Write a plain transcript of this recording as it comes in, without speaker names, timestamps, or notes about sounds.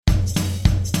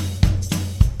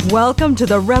Welcome to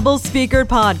the Rebel Speaker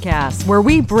Podcast, where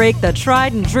we break the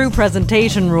tried and true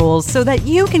presentation rules so that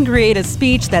you can create a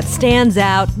speech that stands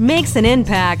out, makes an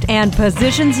impact, and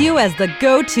positions you as the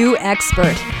go-to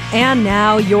expert. And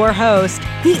now, your host,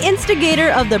 the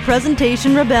instigator of the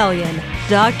Presentation Rebellion,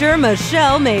 Dr.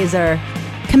 Michelle Mazur.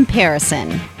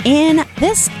 Comparison. In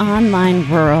this online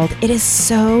world, it is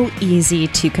so easy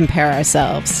to compare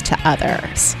ourselves to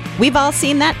others. We've all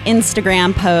seen that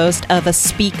Instagram post of a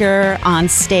speaker on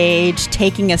stage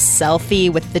taking a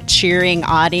selfie with the cheering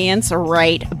audience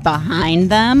right behind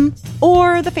them.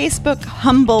 Or the Facebook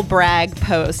humble brag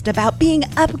post about being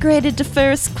upgraded to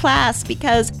first class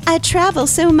because I travel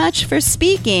so much for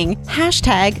speaking.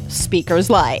 #speaker's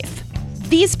life.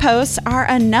 These posts are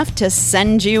enough to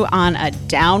send you on a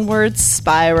downward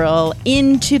spiral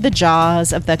into the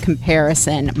jaws of the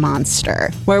comparison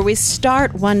monster, where we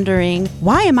start wondering,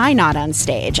 why am I not on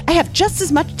stage? I have just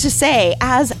as much to say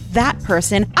as that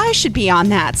person. I should be on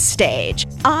that stage.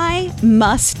 I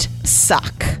must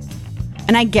suck.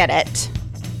 And I get it.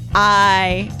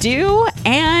 I do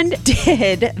and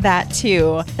did that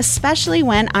too, especially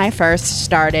when I first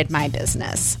started my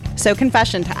business. So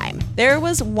confession time. There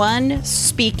was one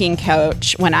speaking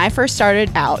coach when I first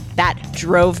started out that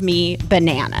drove me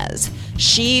bananas.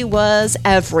 She was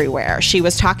everywhere. She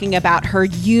was talking about her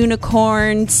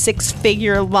unicorn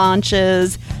 6-figure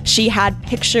launches. She had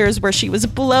pictures where she was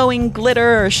blowing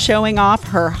glitter or showing off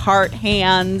her heart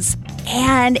hands.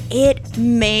 And it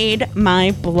made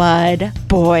my blood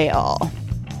boil.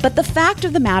 But the fact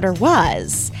of the matter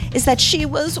is that she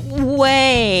was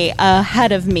way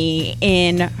ahead of me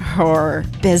in her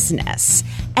business.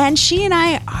 And she and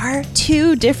I are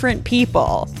two different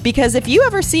people. Because if you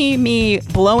ever see me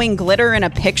blowing glitter in a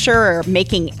picture or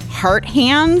making heart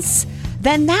hands,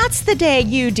 then that's the day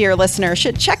you, dear listener,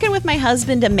 should check in with my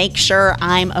husband to make sure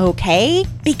I'm okay.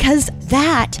 Because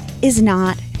that is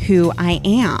not who I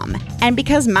am. And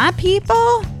because my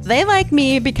people, they like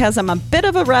me because I'm a bit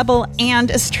of a rebel and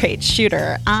a straight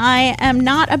shooter. I am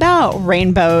not about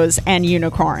rainbows and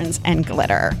unicorns and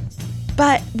glitter.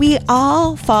 But we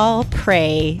all fall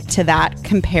prey to that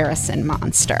comparison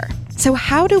monster. So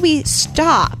how do we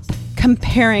stop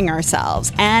comparing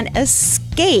ourselves and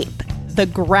escape the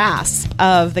grasp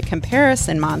of the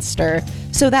comparison monster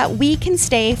so that we can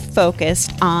stay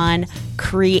focused on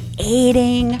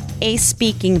creating a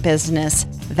speaking business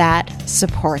that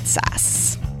supports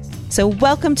us? So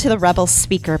welcome to the Rebel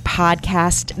Speaker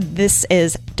Podcast. This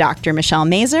is Dr. Michelle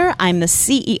Mazur. I'm the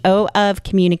CEO of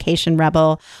Communication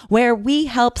Rebel, where we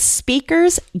help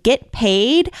speakers get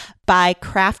paid by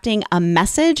crafting a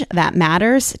message that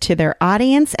matters to their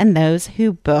audience and those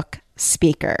who book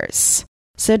speakers.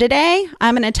 So today,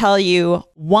 I'm going to tell you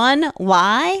one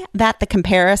lie that the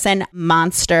comparison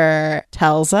monster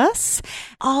tells us.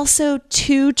 Also,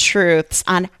 2 truths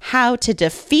on how to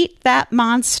defeat that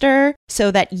monster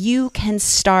so that you can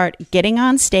start getting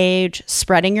on stage,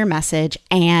 spreading your message,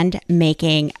 and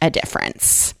making a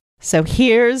difference. So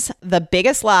here's the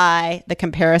biggest lie the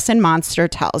comparison monster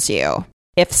tells you.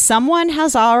 If someone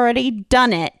has already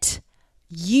done it,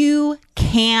 you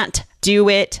can't do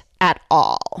it at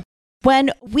all.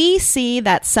 When we see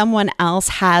that someone else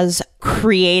has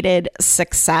created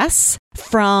success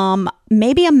from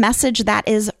maybe a message that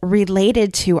is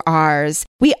related to ours,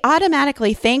 we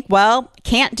automatically think, well,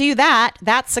 can't do that.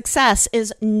 That success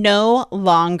is no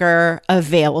longer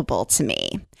available to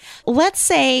me. Let's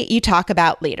say you talk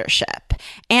about leadership,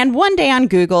 and one day on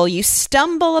Google, you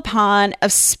stumble upon a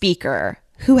speaker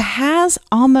who has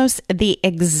almost the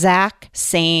exact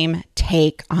same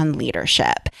take on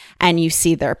leadership. And you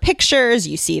see their pictures,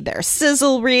 you see their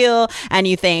sizzle reel, and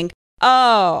you think,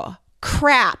 oh,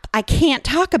 crap, I can't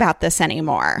talk about this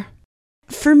anymore.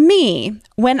 For me,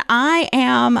 when I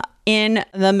am in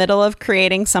the middle of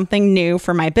creating something new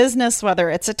for my business,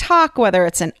 whether it's a talk, whether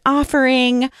it's an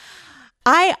offering,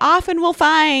 I often will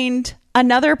find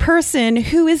another person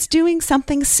who is doing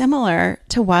something similar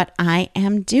to what I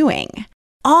am doing.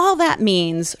 All that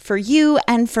means for you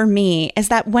and for me is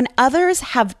that when others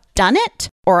have done it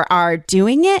or are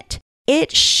doing it,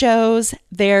 it shows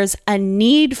there's a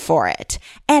need for it.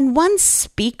 And one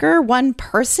speaker, one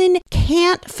person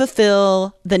can't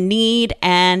fulfill the need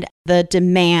and the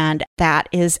demand that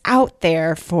is out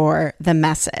there for the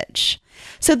message.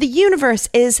 So the universe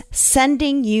is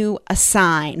sending you a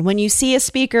sign when you see a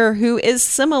speaker who is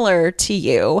similar to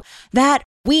you that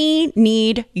we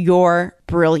need your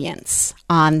brilliance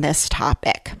on this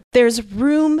topic. There's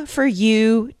room for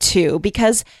you too,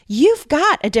 because you've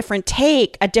got a different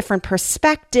take, a different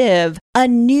perspective, a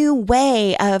new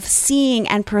way of seeing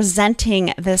and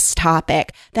presenting this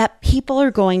topic that people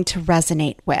are going to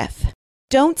resonate with.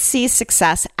 Don't see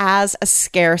success as a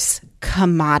scarce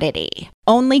commodity,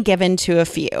 only given to a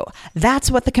few.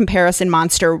 That's what the comparison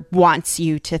monster wants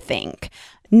you to think.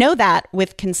 Know that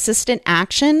with consistent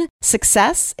action,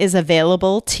 success is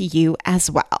available to you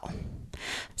as well.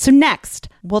 So next,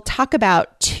 we'll talk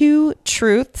about 2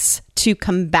 truths to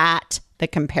combat the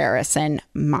comparison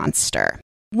monster.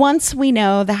 Once we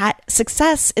know that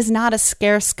success is not a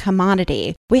scarce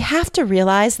commodity, we have to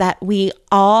realize that we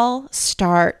all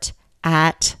start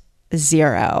at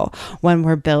 0 when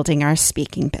we're building our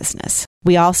speaking business.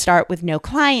 We all start with no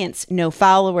clients, no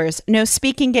followers, no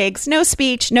speaking gigs, no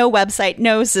speech, no website,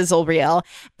 no sizzle reel.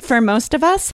 For most of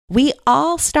us, we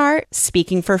all start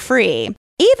speaking for free.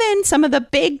 Even some of the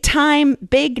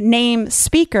big name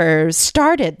speakers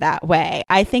started that way.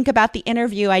 I think about the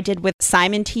interview I did with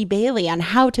Simon T. Bailey on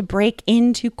how to break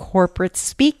into corporate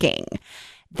speaking.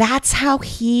 That's how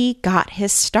he got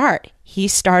his start. He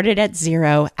started at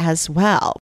 0 as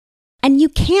well. And you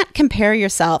can't compare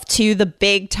yourself to the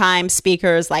big time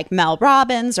speakers like Mel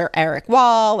Robbins or Eric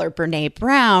Wall or Brené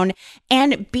Brown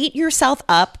and beat yourself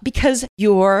up because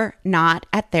you're not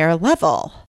at their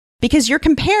level. Because you're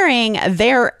comparing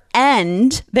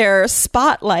their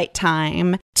spotlight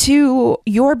time to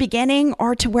your beginning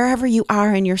or to wherever you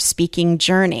are in your speaking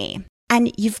journey.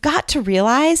 And you've got to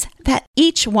realize that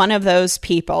each one of those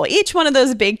people, each one of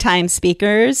those big time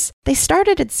speakers, they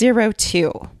started at 0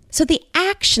 too. So the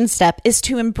action step is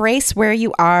to embrace where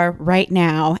you are right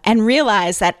now and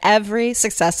realize that every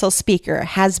successful speaker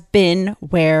has been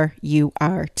where you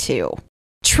are too.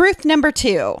 Truth number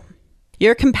 2,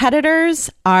 your competitors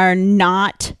are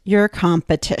not your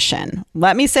competition.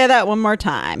 Let me say that one more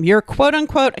time. Your quote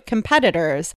unquote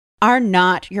competitors are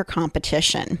not your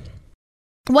competition.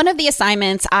 One of the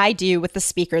assignments I do with the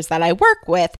speakers that I work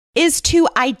with is to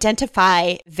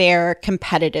identify their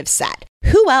competitive set.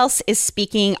 Who else is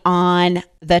speaking on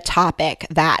the topic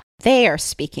that they are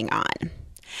speaking on?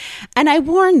 And I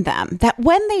warn them that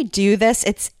when they do this,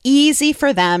 it's easy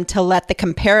for them to let the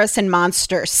comparison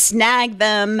monster snag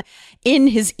them in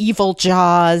his evil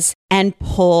jaws and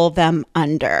pull them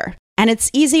under. And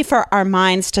it's easy for our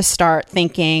minds to start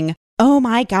thinking, oh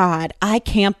my God, I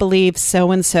can't believe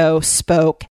so-and-so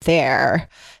spoke there.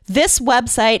 This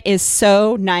website is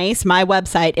so nice. My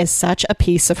website is such a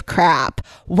piece of crap.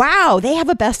 Wow, they have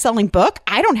a best-selling book.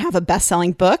 I don't have a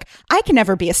best-selling book. I can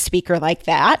never be a speaker like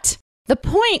that. The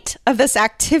point of this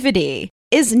activity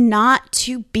is not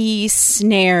to be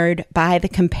snared by the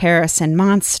comparison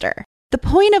monster. The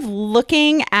point of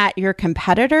looking at your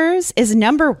competitors is,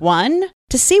 number 1,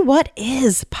 to see what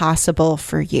is possible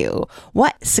for you,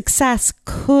 what success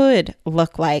could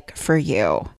look like for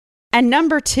you. And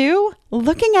number 2,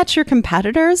 looking at your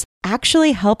competitors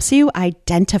actually helps you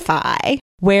identify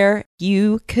where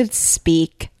you could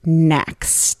speak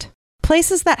next.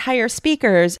 Places that hire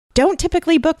speakers don't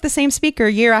typically book the same speaker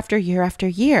year after year after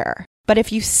year. But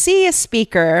if you see a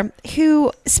speaker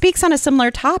who speaks on a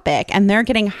similar topic and they're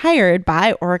getting hired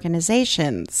by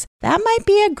organizations, that might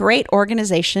be a great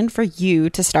organization for you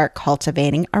to start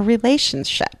cultivating a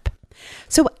relationship.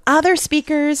 So other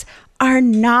speakers are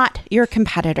not your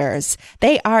competitors.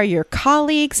 They are your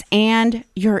colleagues and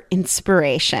your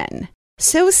inspiration.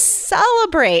 So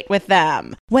celebrate with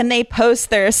them when they post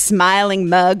their smiling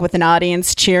mug with an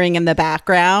audience cheering in the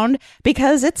background,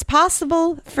 because it's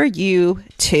possible for you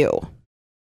too.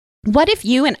 What if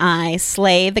you and I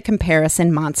slay the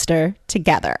comparison monster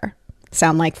together?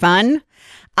 Sound like fun?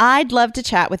 I'd love to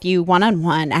chat with you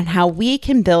one-on-one on how we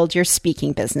can build your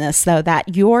speaking business so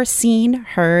that you're seen,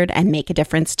 heard, and make a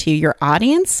difference to your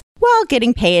audience while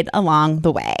getting paid along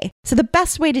the way. So the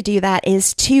best way to do that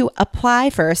is to apply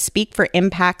for a Speak for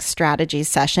Impact strategy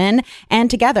session, and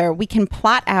together we can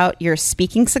plot out your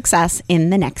speaking success in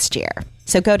the next year.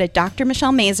 So go to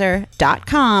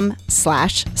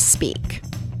drmichellemazur.com/speak.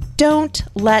 Don't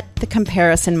let the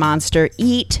comparison monster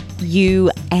eat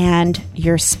you and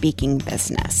your speaking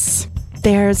business.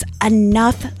 There's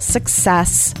enough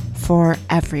success for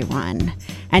everyone.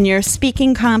 And your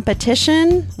speaking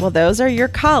competition, well, those are your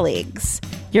colleagues,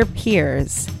 your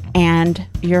peers, and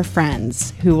your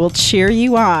friends who will cheer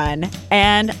you on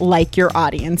and like your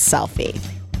audience selfie.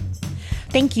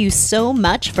 Thank you so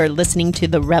much for listening to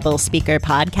the Rebel Speaker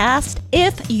Podcast.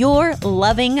 If you're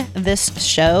loving this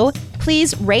show,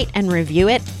 please rate and review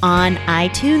it on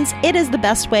iTunes. It is the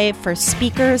best way for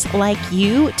speakers like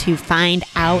you to find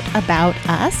out about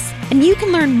us. And you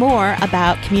can learn more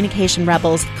about Communication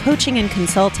Rebels coaching and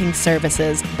consulting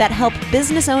services that help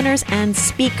business owners and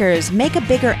speakers make a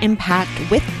bigger impact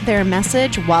with their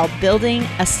message while building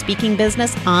a speaking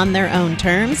business on their own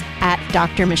terms at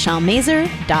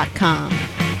drmichellemazur.com.